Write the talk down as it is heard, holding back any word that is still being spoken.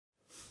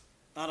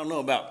I don't know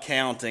about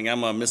counting.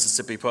 I'm a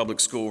Mississippi public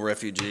school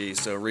refugee,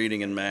 so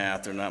reading and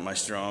math are not my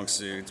strong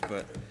suits.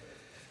 But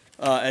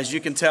as you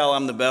can tell,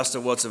 I'm the best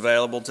of what's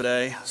available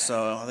today.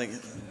 So I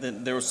think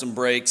there were some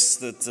breaks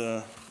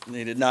that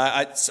needed.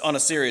 Now, on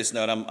a serious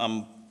note,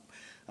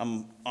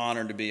 I'm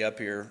honored to be up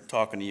here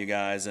talking to you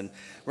guys, and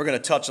we're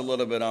going to touch a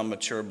little bit on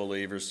mature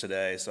believers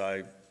today.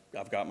 So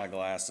I've got my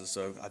glasses,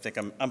 so I think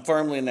I'm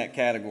firmly in that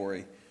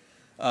category.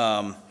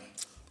 I'll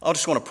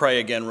just want to pray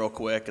again real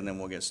quick, and then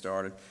we'll get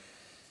started.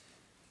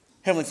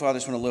 Heavenly Father, I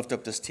just want to lift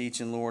up this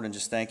teaching, Lord, and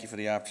just thank you for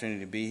the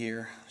opportunity to be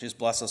here. Just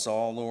bless us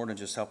all, Lord, and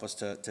just help us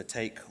to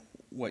take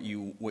what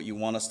you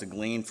want us to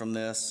glean from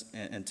this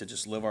and to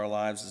just live our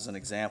lives as an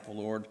example,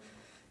 Lord,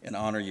 and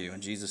honor you. In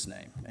Jesus'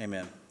 name,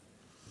 amen.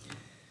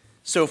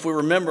 So if we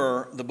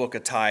remember the book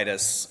of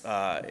Titus,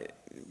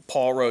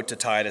 Paul wrote to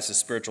Titus, his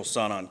spiritual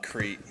son on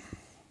Crete,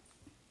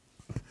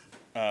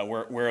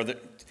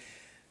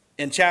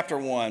 in chapter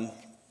 1,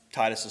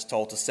 Titus is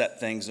told to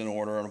set things in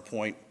order and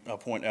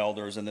appoint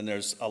elders, and then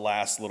there's a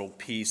last little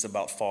piece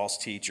about false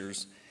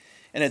teachers.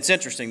 And it's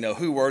interesting, though,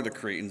 who were the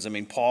Cretans? I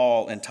mean,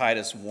 Paul in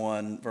Titus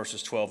 1,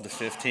 verses 12 to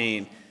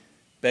 15,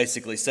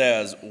 basically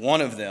says,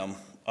 one of them,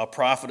 a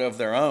prophet of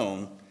their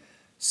own,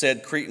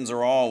 said Cretans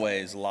are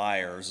always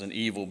liars and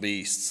evil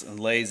beasts and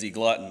lazy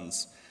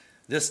gluttons.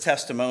 This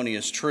testimony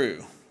is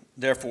true.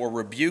 Therefore,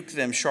 rebuke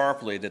them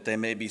sharply that they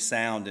may be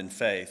sound in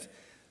faith.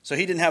 So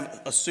he didn't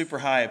have a super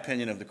high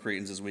opinion of the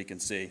Cretans, as we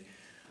can see.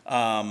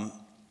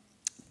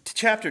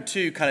 Chapter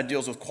 2 kind of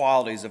deals with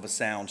qualities of a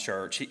sound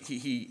church.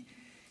 He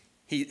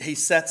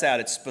sets out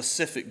its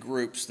specific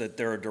groups that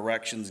there are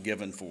directions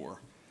given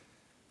for.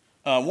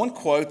 One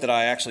quote that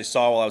I actually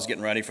saw while I was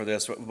getting ready for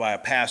this by a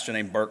pastor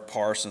named Burke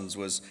Parsons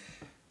was,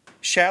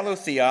 "Shallow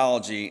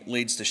theology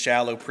leads to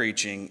shallow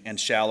preaching and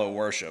shallow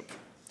worship.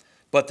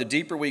 But the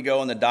deeper we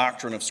go in the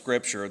doctrine of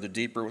Scripture, the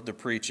deeper the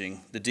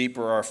preaching, the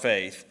deeper our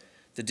faith,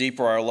 the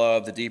deeper our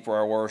love, the deeper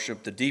our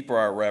worship, the deeper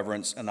our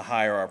reverence, and the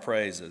higher our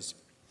praises."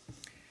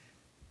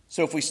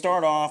 So if we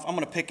start off, I'm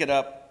going to pick it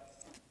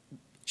up,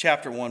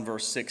 chapter 1,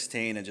 verse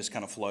 16, and just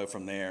kind of flow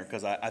from there,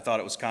 because I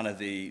thought it was kind of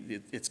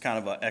it's kind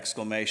of an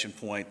exclamation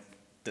point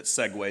that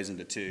segues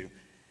into 2.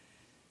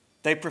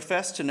 They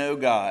profess to know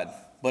God,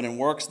 but in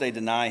works they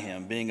deny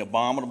him, being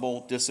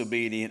abominable,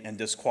 disobedient, and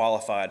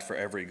disqualified for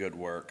every good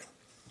work.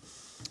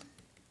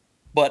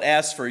 But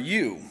as for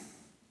you,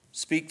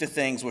 speak the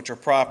things which are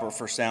proper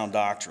for sound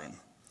doctrine.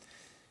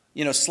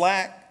 You know,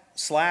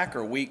 slack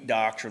or weak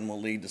doctrine will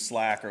lead to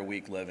slack or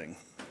weak living.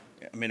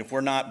 I mean, if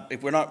we're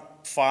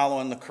not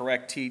following the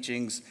correct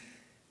teachings,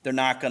 they're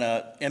not going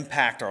to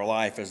impact our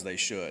life as they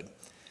should.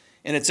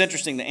 And it's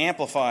interesting, the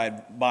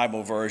Amplified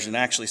Bible version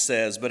actually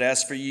says, "But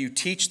as for you,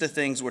 teach the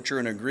things which are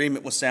in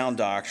agreement with sound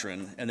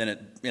doctrine," and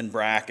then in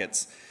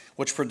brackets,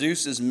 "which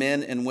produces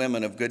men and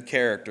women of good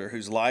character,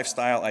 whose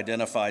lifestyle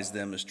identifies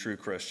them as true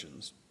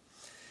Christians."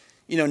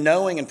 You know,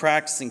 knowing and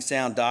practicing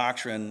sound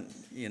doctrine,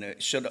 you know,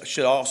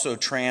 should also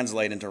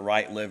translate into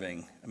right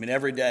living. I mean,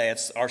 every day,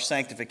 it's our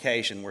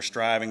sanctification. We're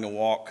striving to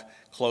walk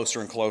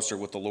closer and closer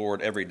with the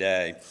Lord every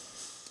day.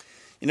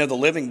 You know, the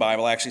Living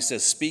Bible actually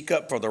says, "Speak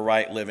up for the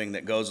right living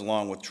that goes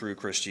along with true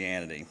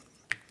Christianity."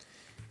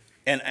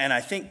 And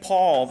I think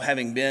Paul,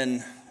 having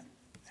been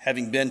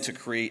to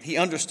Crete, he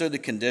understood the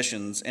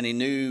conditions, and he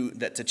knew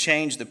that to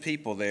change the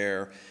people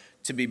there,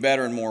 to be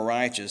better and more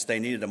righteous, they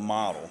needed a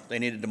model. They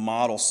needed to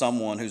model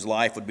someone whose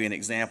life would be an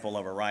example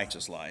of a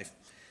righteous life.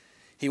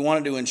 He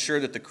wanted to ensure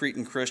that the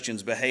Cretan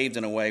Christians behaved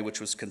in a way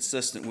which was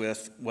consistent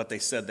with what they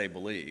said they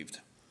believed.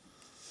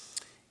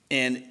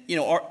 And, you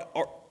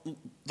know,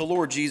 the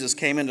Lord Jesus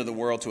came into the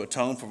world to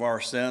atone for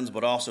our sins,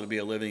 but also to be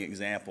a living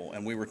example.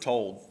 And we were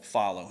told,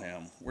 follow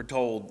him. We're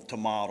told to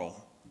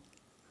model.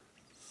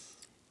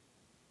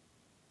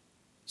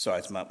 Sorry,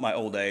 it's my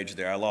old age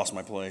there. I lost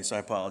my place. I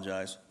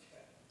apologize.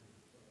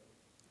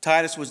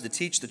 Titus was to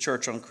teach the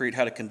church on Crete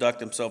how to conduct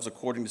themselves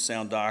according to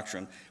sound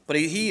doctrine, but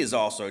he is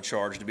also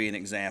charged to be an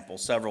example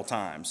several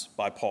times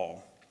by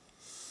Paul.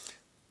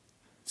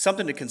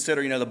 Something to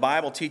consider, you know, the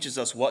Bible teaches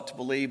us what to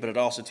believe, but it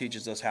also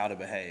teaches us how to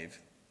behave.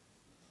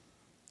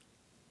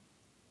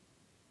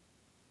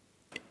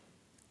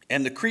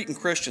 And the Cretan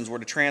Christians were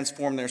to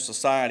transform their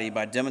society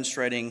by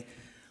demonstrating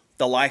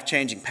the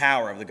life-changing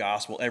power of the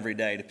gospel every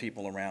day to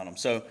people around them.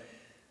 So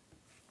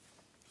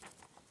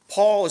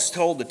Paul is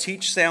told to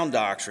teach sound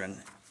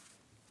doctrine.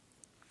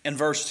 And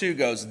verse 2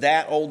 goes,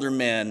 "That older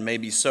men may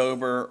be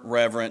sober,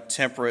 reverent,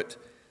 temperate,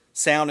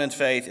 sound in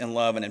faith, in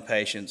love, and in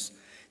patience."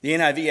 The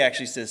NIV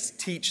actually says,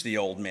 "Teach the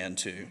old men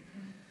too."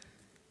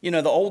 You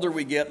know, the older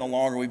we get and the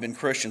longer we've been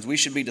Christians, we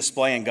should be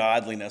displaying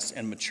godliness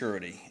and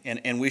maturity.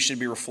 And we should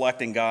be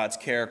reflecting God's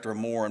character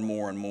more and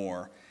more and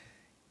more.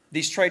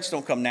 These traits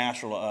don't come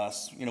natural to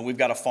us. You know, we've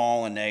got a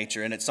fallen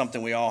nature, and it's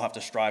something we all have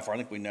to strive for. I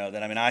think we know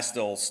that. I mean, I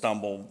still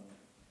stumble,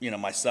 you know,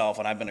 myself,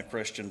 and I've been a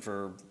Christian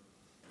for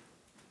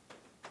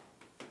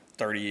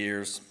 30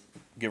 years,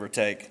 give or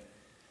take.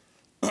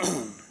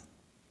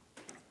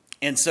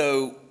 And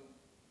so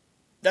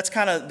that's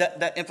kind of,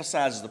 that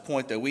emphasizes the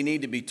point that we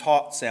need to be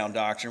taught sound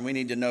doctrine. We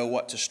need to know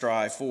what to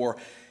strive for.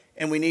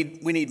 And we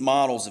need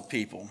models of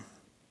people.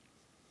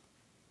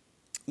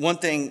 One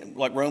thing,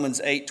 like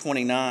Romans 8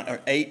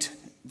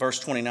 verse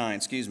 29,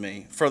 excuse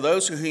me. For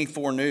those who he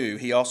foreknew,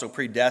 he also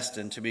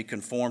predestined to be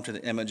conformed to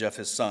the image of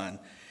his Son,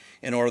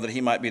 in order that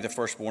he might be the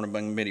firstborn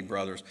among many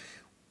brothers.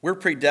 We're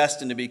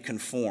predestined to be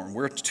conformed.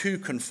 We're to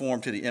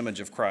conform to the image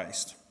of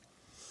Christ.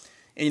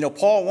 And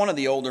Paul wanted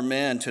the older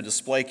men to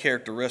display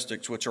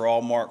characteristics which are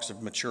all marks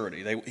of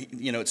maturity.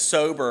 It's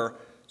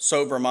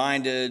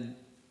sober-minded,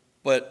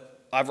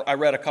 but I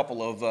read a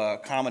couple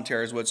of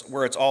commentaries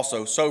where it's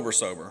also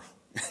sober.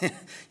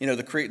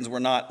 The Cretans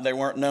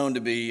weren't known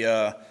to be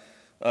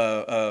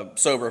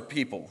sober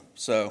people.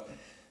 So,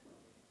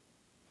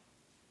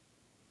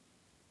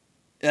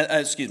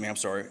 excuse me, I'm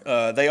sorry.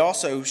 They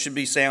also should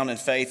be sound in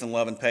faith and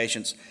love and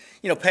patience.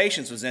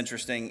 Patience was an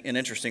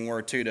interesting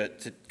word too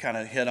to kind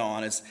of hit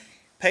on.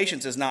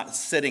 Patience is not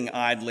sitting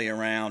idly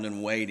around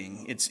and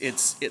waiting.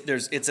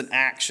 It's an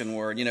action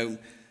word.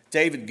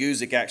 David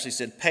Guzik actually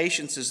said,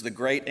 patience is the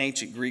great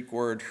ancient Greek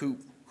word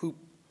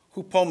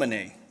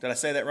hupomene. Did I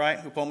say that right?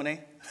 Hupomene?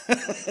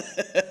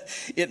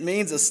 It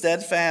means a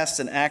steadfast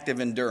and active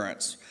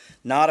endurance,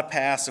 not a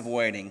passive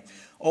waiting.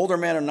 Older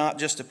men are not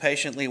just to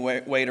patiently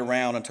wait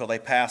around until they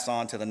pass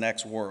on to the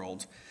next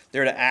world.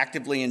 They're to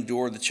actively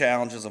endure the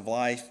challenges of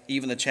life,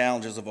 even the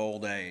challenges of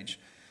old age.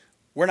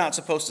 We're not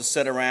supposed to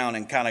sit around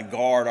and kind of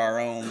guard our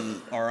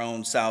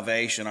own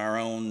salvation, our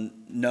own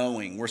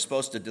knowing. We're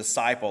supposed to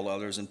disciple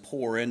others and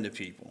pour into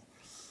people.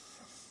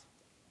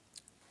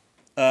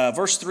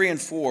 Verse 3 and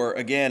 4,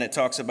 again, it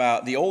talks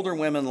about the older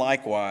women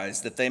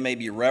likewise, that they may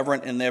be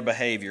reverent in their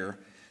behavior,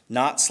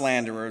 not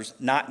slanderers,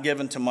 not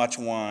given to much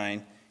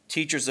wine,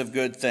 teachers of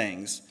good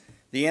things.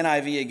 The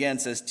NIV again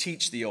says,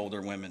 teach the older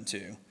women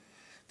too.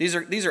 These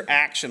are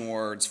action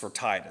words for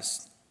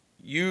Titus.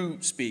 You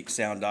speak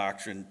sound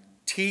doctrine.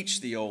 Teach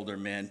the older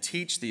men,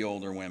 teach the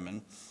older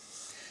women.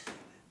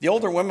 The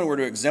older women were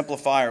to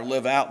exemplify or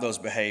live out those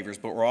behaviors,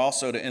 but were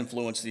also to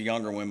influence the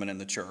younger women in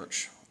the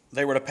church.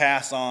 They were to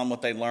pass on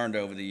what they learned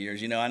over the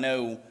years. I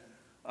know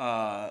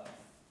my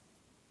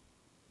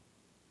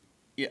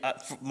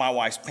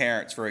wife's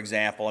parents, for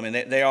example. I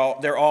mean,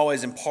 they're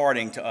always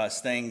imparting to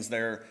us things.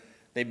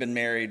 They've been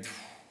married,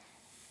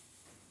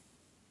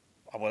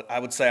 I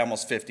would say,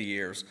 almost 50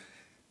 years.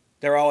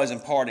 They're always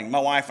imparting. My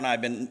wife and I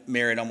have been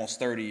married almost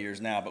 30 years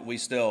now, but we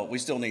still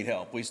need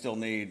help. We still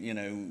need,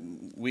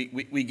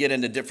 we get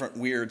into different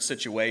weird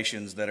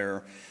situations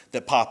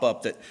that pop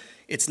up that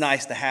it's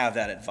nice to have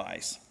that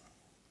advice.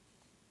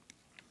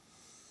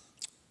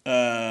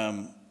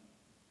 They're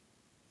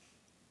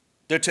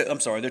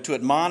to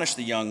admonish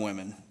the young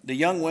women. The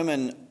young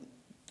women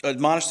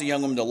admonish the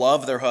young women to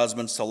love their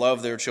husbands, to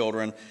love their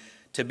children,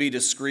 to be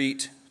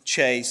discreet,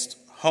 chaste,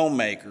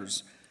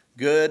 homemakers,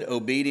 good,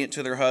 obedient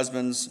to their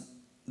husbands,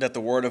 that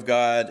the word of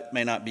God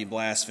may not be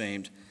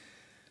blasphemed.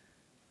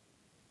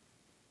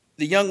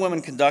 The young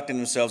women conducting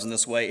themselves in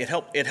this way,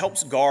 it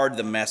helps guard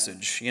the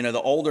message.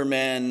 The older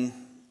men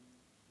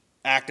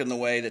act in the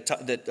way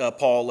that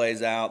Paul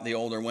lays out, the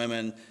older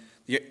women,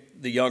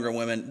 the younger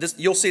women.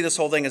 You'll see this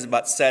whole thing is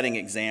about setting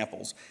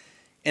examples.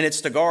 And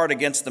it's to guard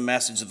against the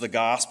message of the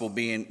gospel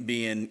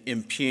being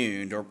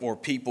impugned or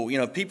people.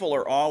 People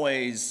are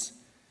always,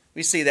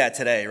 we see that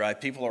today, right?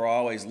 People are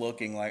always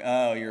looking like,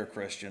 oh, you're a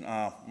Christian.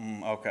 Oh,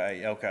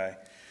 okay.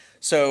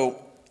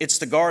 So it's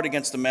to guard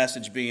against the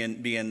message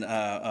being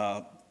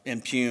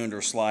impugned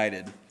or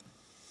slighted.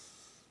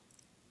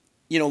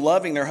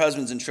 Loving their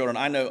husbands and children.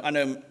 I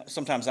know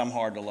sometimes I'm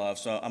hard to love,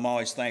 so I'm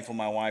always thankful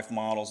my wife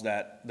models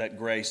that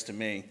grace to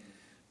me.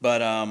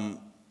 But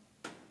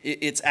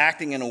it's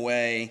acting in a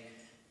way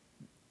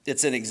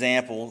that's an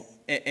example,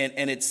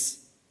 and it's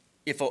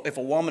if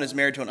a woman is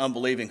married to an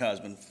unbelieving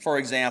husband. For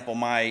example,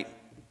 one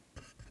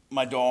of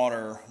my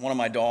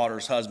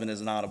daughter's husband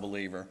is not a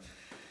believer.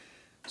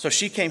 So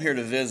she came here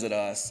to visit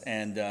us,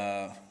 and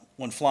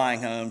when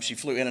flying home, she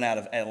flew in and out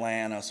of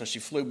Atlanta. So she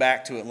flew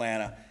back to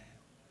Atlanta.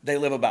 They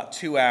live about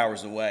 2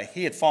 hours away.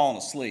 He had fallen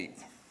asleep.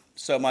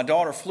 So my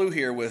daughter flew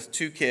here with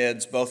 2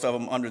 kids, both of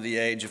them under the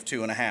age of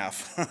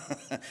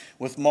 2.5,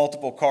 with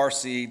multiple car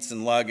seats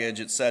and luggage,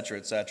 et cetera,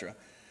 et cetera.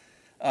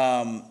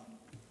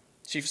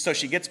 So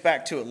she gets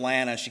back to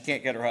Atlanta. She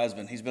can't get her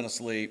husband. He's been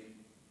asleep.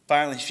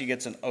 Finally, she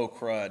gets an oh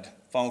crud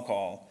phone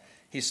call.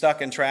 He's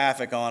stuck in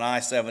traffic on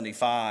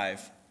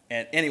I-75.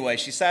 And anyway,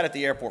 she sat at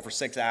the airport for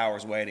 6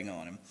 hours waiting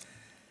on him.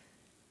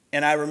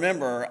 And I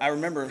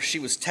remember she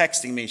was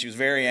texting me. She was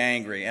very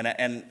angry.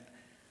 And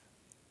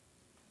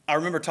I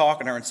remember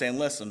talking to her and saying,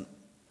 listen,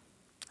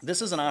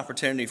 this is an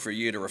opportunity for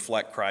you to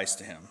reflect Christ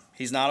to him.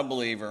 He's not a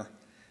believer.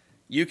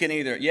 You can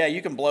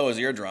you can blow his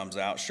eardrums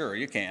out. Sure,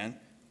 you can.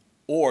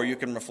 Or you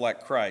can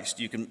reflect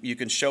Christ. You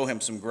can show him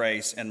some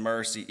grace and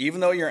mercy, even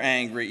though you're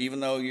angry,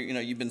 even though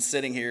you've been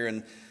sitting here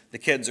and the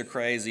kids are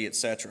crazy,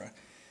 etc.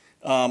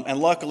 And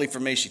luckily for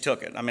me, she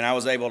took it. I mean, I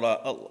was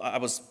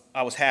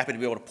happy to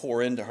be able to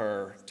pour into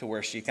her to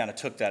where she kind of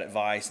took that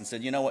advice and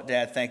said, you know what,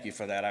 Dad, thank you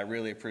for that. I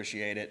really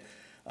appreciate it,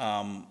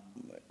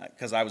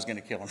 because I was going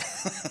to kill him.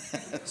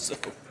 So.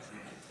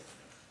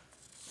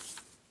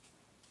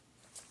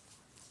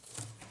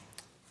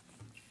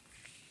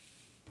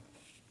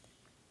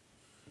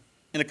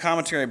 In a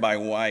commentary by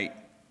White,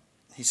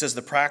 he says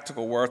the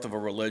practical worth of a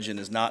religion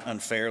is not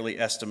unfairly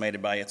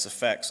estimated by its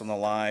effects on the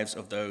lives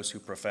of those who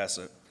profess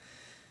it.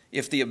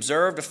 If the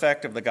observed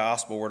effect of the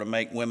gospel were to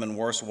make women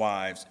worse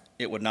wives,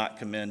 it would not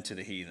commend to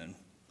the heathen.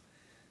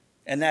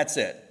 And that's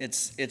it.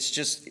 It's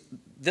just,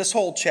 this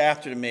whole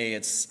chapter to me,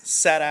 it's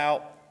set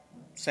out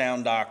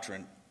sound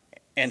doctrine.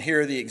 And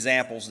here are the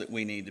examples that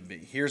we need to be.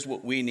 Here's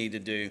what we need to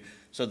do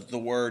so that the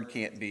word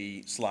can't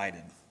be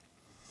slighted.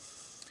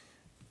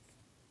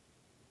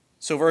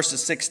 So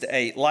verses 6 to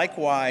 8,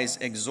 likewise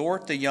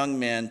exhort the young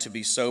men to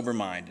be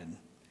sober-minded,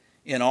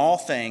 in all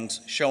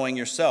things showing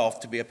yourself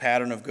to be a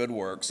pattern of good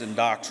works, in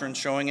doctrine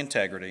showing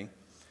integrity,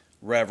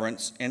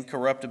 reverence,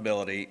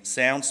 incorruptibility,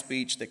 sound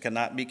speech that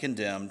cannot be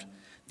condemned,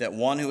 that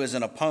one who is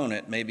an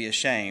opponent may be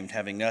ashamed,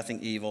 having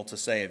nothing evil to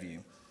say of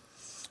you.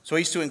 So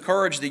he's to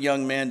encourage the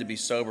young men to be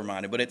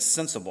sober-minded, but it's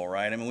sensible,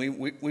 right? I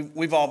mean,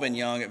 we've all been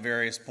young at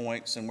various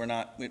points, and we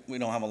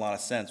don't have a lot of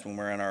sense when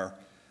we're in our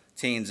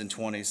teens and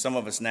 20s. Some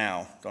of us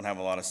now don't have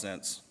a lot of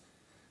sense.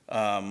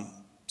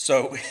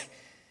 So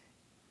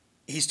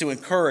he's to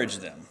encourage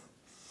them.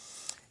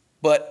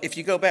 But if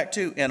you go back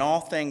to, in all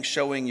things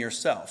showing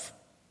yourself,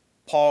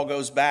 Paul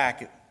goes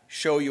back,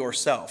 show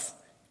yourself,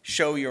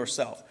 show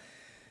yourself.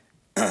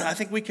 I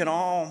think we can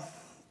all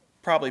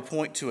probably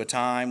point to a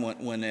time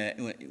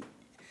when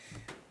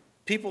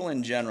people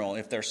in general,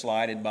 if they're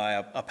slighted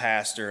by a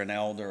pastor, an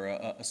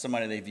elder,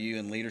 somebody they view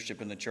in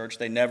leadership in the church,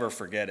 they never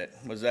forget it.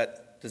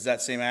 Does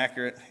that seem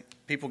accurate?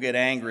 People get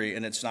angry,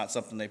 and it's not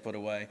something they put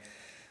away.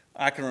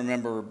 I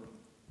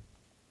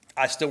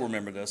still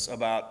remember this.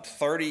 About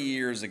 30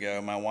 years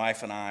ago, my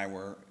wife and I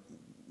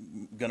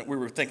we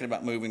were thinking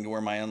about moving to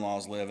where my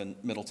in-laws live in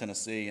Middle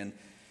Tennessee, and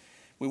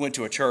we went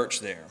to a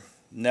church there.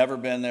 Never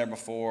been there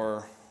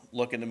before,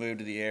 looking to move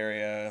to the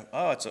area.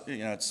 Oh,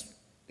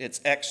 it's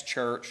X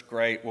church,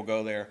 great, we'll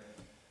go there.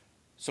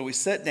 So we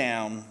sit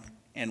down,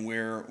 and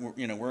we're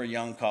a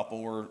young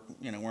couple. We're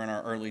in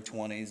our early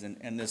 20s,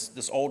 and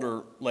this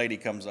older lady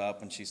comes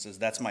up and she says,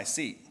 "That's my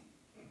seat."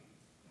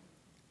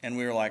 And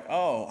we were like,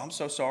 "Oh, I'm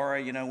so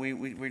sorry.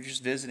 We're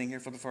just visiting here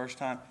for the first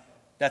time.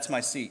 That's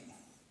my seat."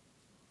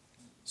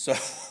 So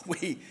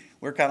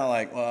we're kind of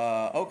like,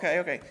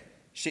 okay.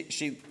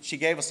 She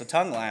gave us a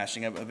tongue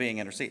lashing of being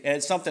in her seat, and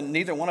it's something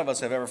neither one of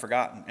us have ever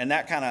forgotten. And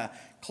that kind of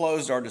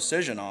closed our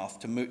decision off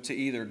to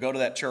either go to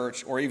that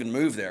church or even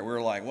move there. We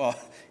were like, well,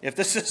 if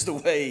this is the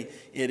way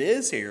it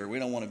is here, we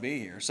don't want to be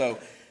here. So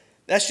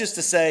that's just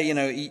to say,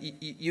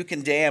 you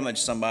can damage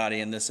somebody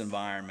in this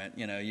environment.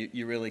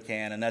 You really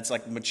can, and that's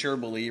like mature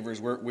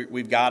believers.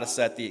 We've got to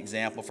set the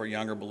example for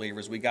younger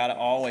believers. We got to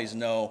always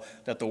know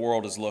that the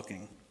world is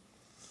looking.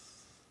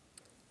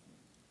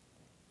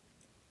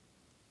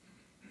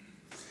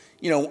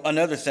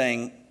 Another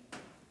thing,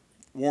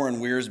 Warren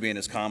Wiersbe in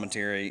his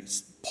commentary,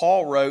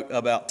 Paul wrote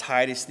about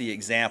Titus the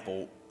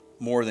example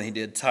more than he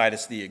did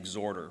Titus the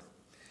exhorter.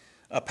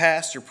 A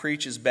pastor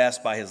preaches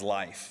best by his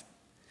life.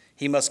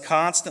 He must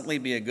constantly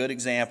be a good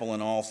example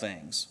in all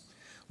things.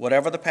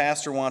 Whatever the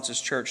pastor wants his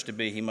church to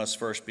be, he must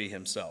first be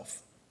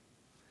himself.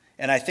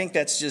 And I think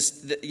that's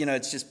just,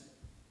 it's just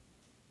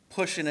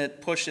pushing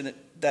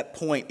that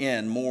point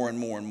in more and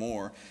more and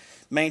more.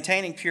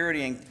 Maintaining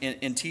purity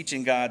in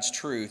teaching God's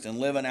truth and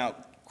living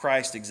out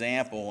Christ's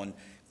example and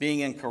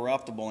being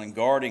incorruptible and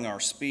guarding our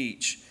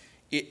speech,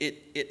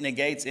 it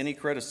negates any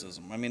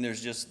criticism. I mean,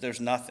 there's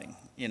nothing,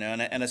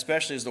 and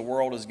especially as the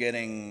world is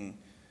getting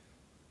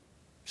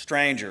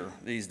stranger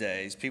these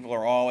days, people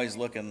are always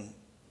looking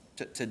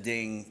to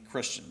ding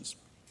Christians.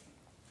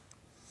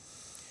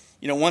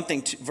 One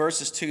thing,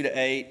 verses 2 to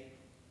 8,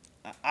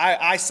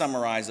 I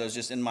summarize those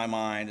just in my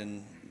mind,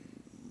 and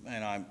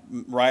I'm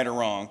right or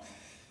wrong.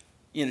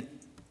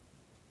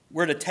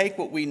 We're to take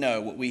what we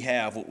know, what we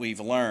have, what we've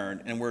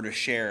learned, and we're to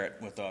share it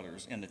with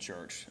others in the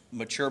church.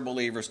 Mature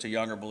believers to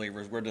younger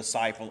believers, we're to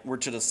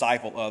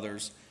disciple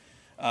others.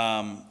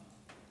 We're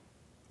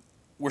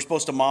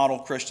supposed to model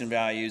Christian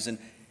values, and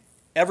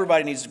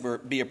everybody needs to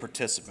be a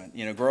participant,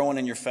 growing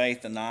in your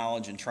faith and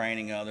knowledge and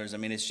training others. I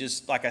mean, it's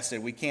just, like I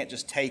said, we can't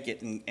just take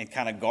it and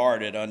kind of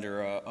guard it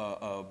under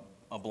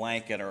a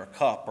blanket or a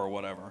cup or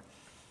whatever.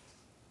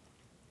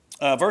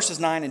 Verses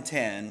 9 and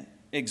 10,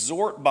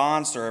 exhort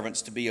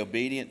bondservants to be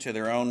obedient to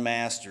their own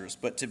masters,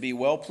 but to be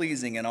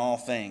well-pleasing in all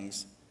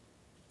things,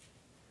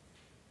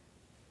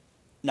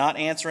 not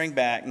answering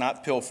back,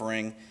 not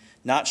pilfering,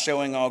 but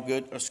showing all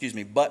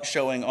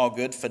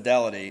good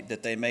fidelity,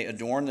 that they may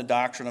adorn the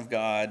doctrine of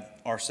God,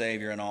 our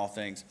Savior, in all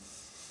things.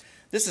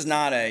 This is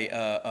not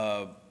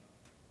an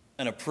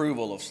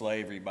approval of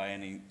slavery by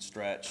any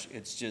stretch.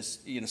 It's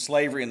just,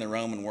 slavery in the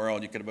Roman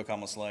world, you could have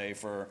become a slave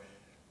for,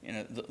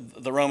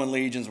 the Roman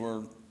legions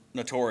were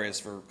notorious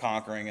for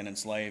conquering and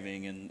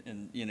enslaving,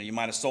 and you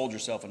might have sold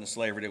yourself into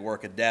slavery to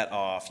work a debt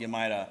off. You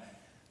might have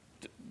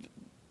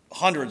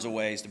hundreds of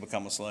ways to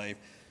become a slave.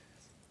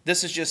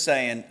 This is just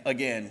saying,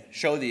 again,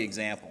 show the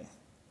example.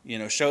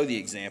 Show the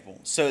example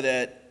so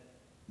that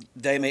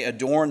they may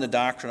adorn the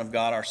doctrine of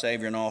God our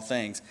Savior in all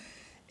things.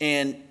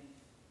 And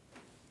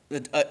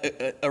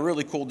a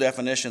really cool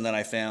definition that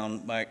I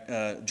found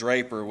by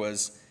Draper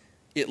was,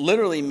 it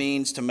literally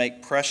means to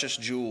make precious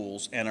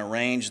jewels and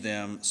arrange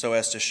them so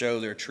as to show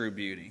their true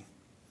beauty.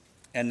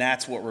 And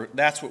that's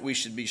what we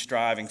should be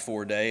striving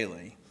for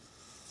daily.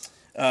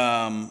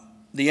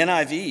 The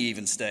NIV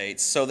even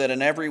states, so that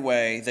in every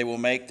way they will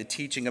make the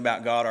teaching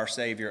about God our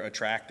Savior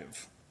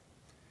attractive.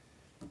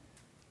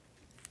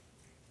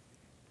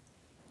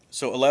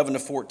 So 11 to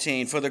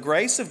 14, for the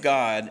grace of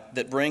God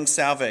that brings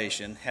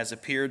salvation has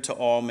appeared to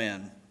all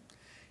men,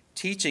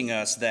 teaching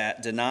us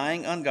that,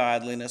 denying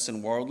ungodliness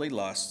and worldly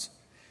lusts,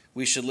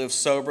 we should live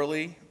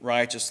soberly,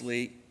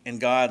 righteously, and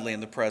godly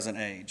in the present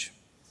age,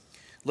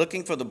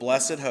 looking for the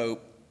blessed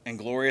hope and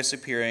glorious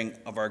appearing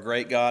of our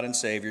great God and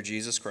Savior,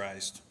 Jesus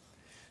Christ,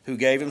 who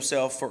gave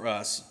himself for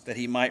us, that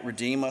he might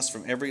redeem us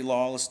from every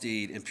lawless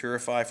deed and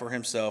purify for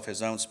himself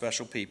his own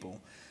special people,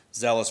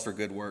 zealous for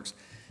good works.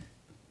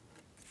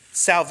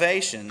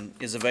 Salvation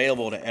is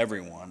available to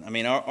everyone. I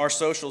mean, our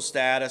social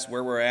status,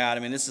 where we're at, I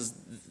mean, this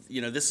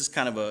is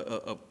kind of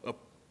a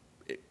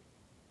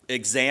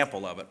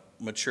example of it.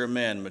 Mature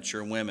men,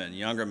 mature women,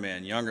 younger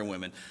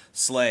women,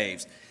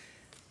 slaves.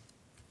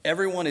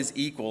 Everyone is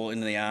equal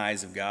in the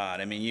eyes of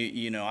God. I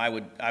mean, I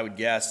would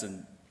guess,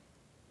 and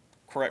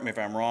correct me if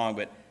I'm wrong,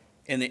 but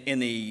in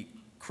the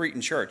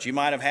Cretan church, you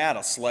might have had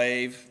a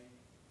slave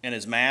and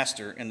his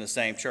master in the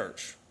same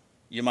church.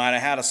 You might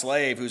have had a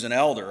slave who's an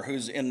elder,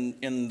 who's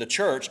in the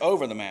church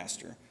over the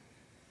master.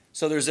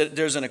 So there's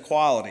an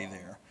equality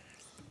there.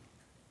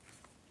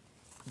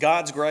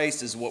 God's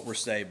grace is what we're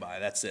saved by.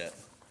 That's it.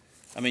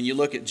 I mean, you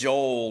look at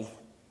Joel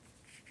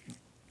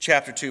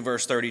chapter 2,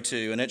 verse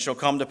 32, and it shall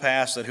come to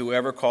pass that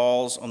whoever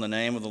calls on the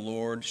name of the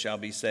Lord shall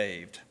be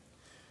saved.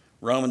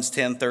 Romans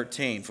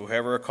 10:13, for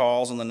whoever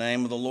calls on the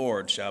name of the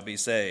Lord shall be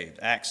saved.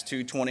 Acts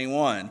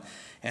 2:21,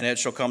 and it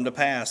shall come to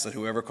pass that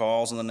whoever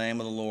calls on the name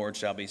of the Lord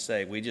shall be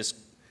saved.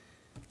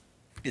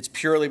 It's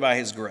purely by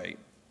his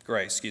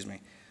grace.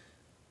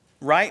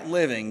 Right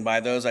living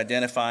by those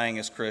identifying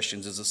as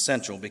Christians is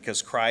essential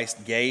because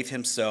Christ gave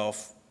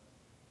himself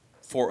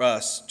for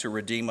us to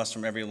redeem us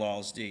from every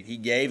lawless deed. He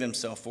gave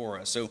himself for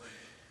us. So,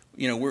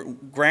 we're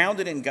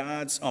grounded in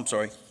God's,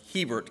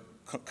 Hebert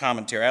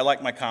commentary. I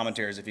like my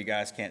commentaries, if you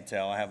guys can't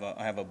tell. I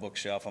have a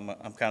bookshelf. I'm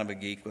kind of a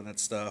geek with that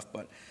stuff.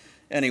 But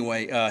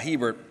anyway,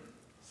 Hebert,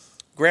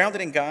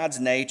 grounded in God's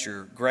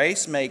nature,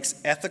 grace makes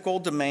ethical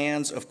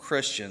demands of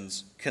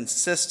Christians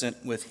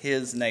consistent with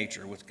his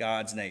nature, with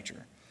God's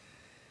nature.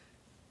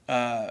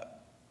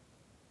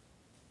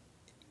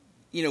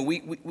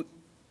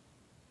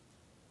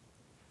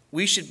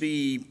 We should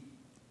be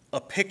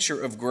a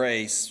picture of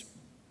grace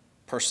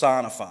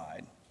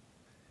personified.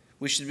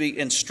 We should be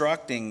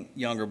instructing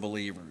younger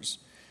believers.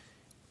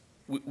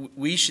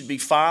 We should be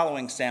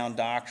following sound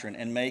doctrine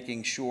and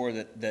making sure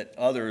that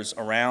others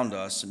around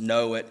us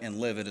know it and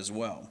live it as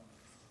well.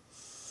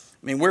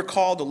 I mean, we're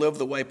called to live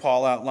the way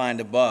Paul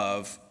outlined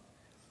above,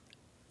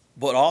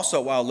 but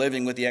also while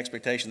living with the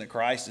expectation that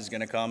Christ is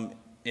going to come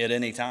at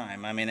any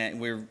time. I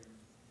mean,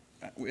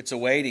 it's a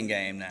waiting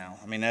game now.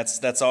 I mean,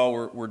 that's all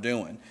we're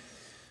doing.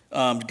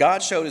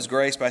 God showed his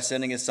grace by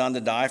sending his son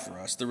to die for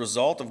us. The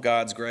result of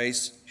God's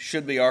grace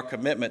should be our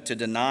commitment to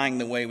denying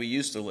the way we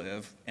used to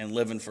live and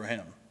living for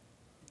him.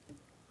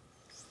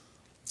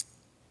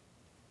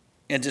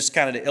 And just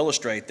kind of to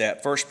illustrate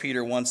that, 1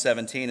 Peter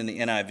 1:17 in the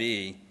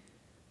NIV,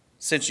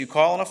 since you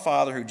call on a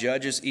Father who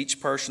judges each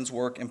person's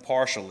work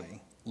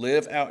impartially,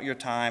 live out your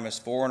time as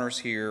foreigners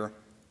here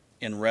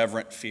in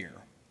reverent fear.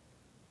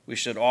 We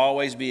should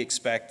always be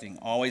expecting,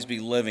 always be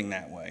living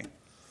that way.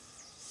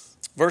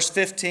 Verse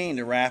 15,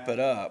 to wrap it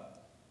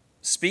up,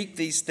 speak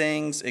these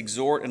things,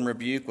 exhort and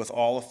rebuke with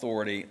all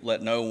authority,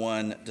 let no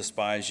one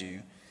despise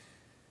you.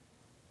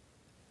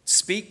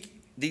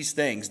 Speak these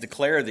things,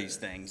 declare these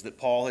things that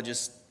Paul had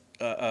just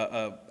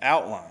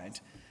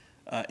outlined.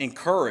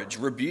 Encourage,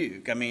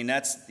 rebuke. I mean,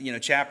 that's,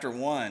 chapter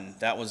 1,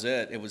 that was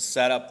it. It was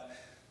set up.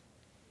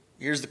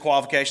 Here's the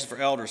qualifications for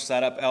elders.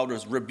 Set up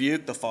elders,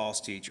 rebuke the false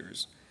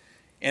teachers.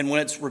 And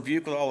when it's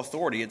rebuke with all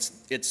authority,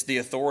 it's the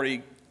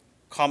authority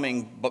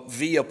coming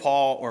via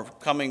Paul, or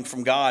coming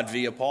from God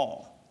via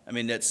Paul. I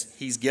mean,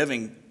 he's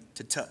giving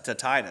to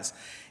Titus.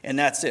 And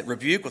that's it.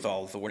 Rebuke with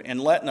all authority.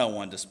 And let no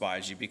one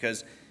despise you,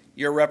 because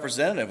you're a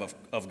representative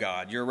of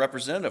God. You're a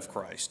representative of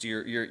Christ.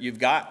 You've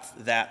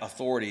got that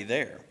authority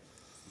there.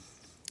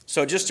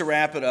 So just to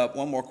wrap it up,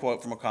 one more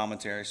quote from a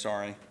commentary,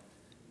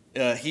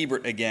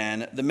 Hebert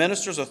again. The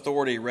minister's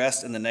authority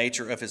rests in the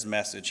nature of his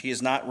message. He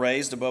is not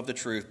raised above the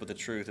truth, but the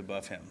truth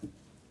above him.